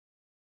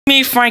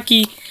Me,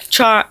 Frankie,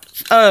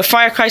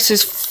 Fire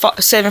Crisis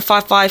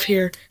 755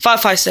 here,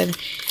 557.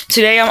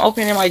 Today I'm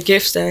opening my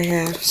gifts that I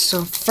have.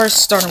 So first,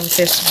 starting with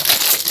this one.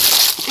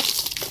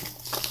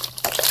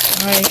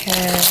 I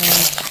have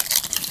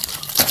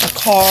a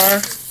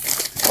car,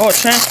 a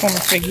Transformer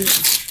figure.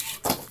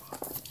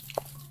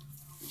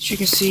 As you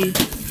can see,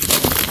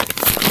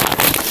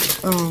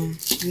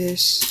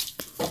 this.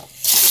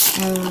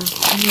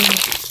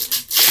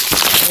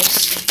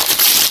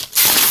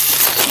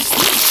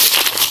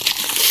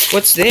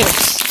 What's this?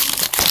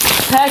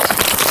 Package.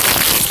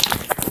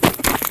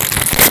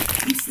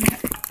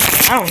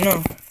 I don't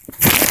know.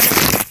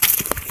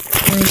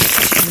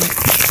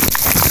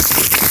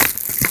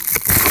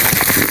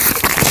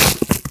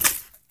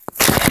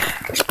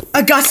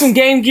 I got some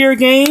Game Gear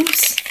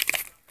games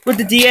with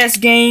the DS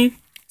game,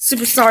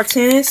 Superstar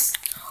Tennis.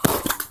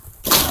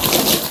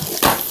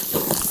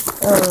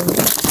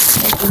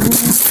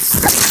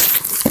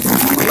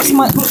 What's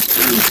my book?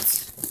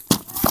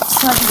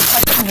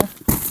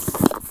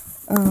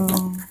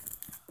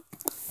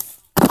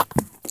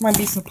 Might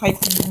be some pipe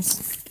cleaners.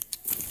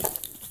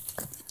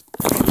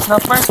 So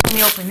first, let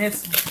me open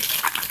this one.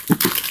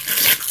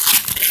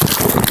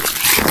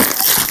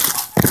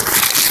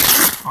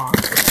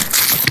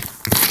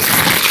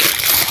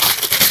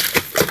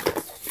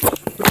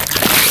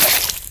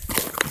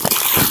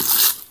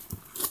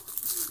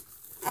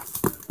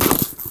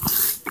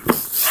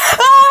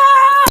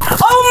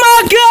 Oh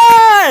my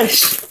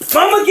gosh!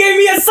 Mama gave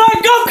me a Son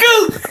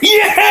Goku!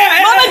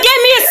 Yeah! Mama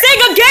gave me a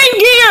Sega Game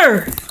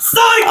Gear!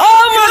 Sonic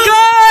Oh my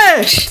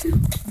gosh!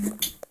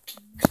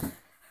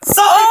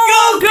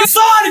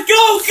 Sonic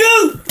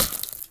Goku!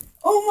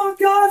 Oh my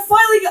god,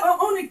 finally got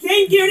on a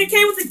Game Gear and it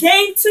came with a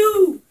game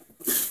too!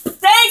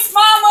 Thanks,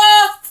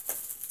 Mama!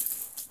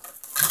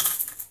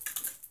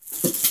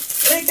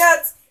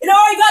 It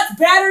already got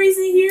batteries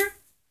in here.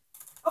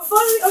 I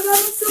got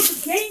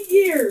myself a Game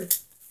Gear.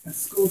 Got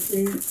school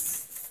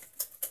things.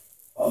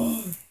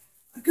 Oh,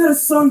 I got a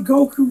Son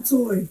Goku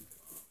toy.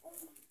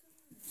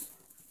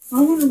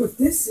 I wonder what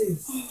this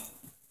is.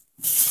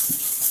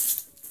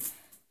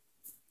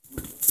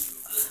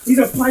 These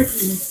are pipe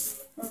cleaners.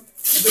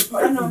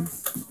 I know.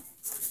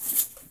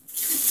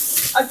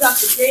 I got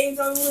the games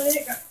on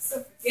it. Got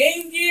myself a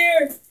Game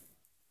Gear.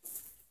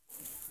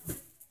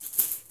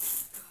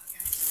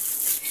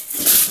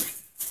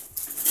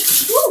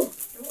 Woo!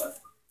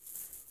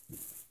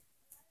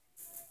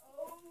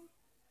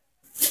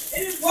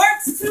 And it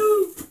works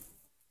too.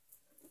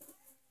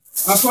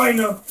 I probably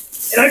know.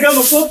 And I got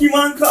my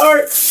Pokemon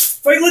card.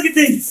 Wait, look at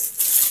these.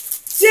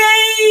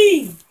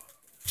 Jane!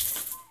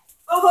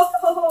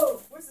 Oh,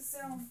 where's the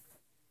sound?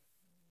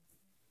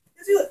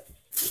 Let's do it.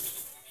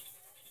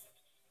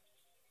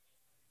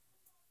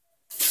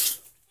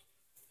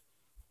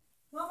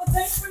 Mama,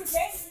 thanks for the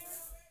game here.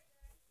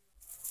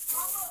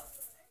 Mama.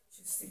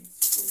 Just stands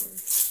for.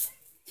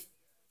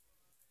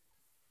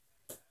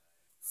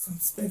 So I'm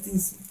expecting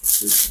some.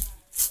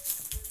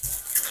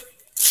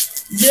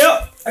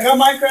 Yep, I got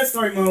Minecraft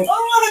story mode. Oh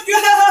my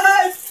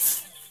god!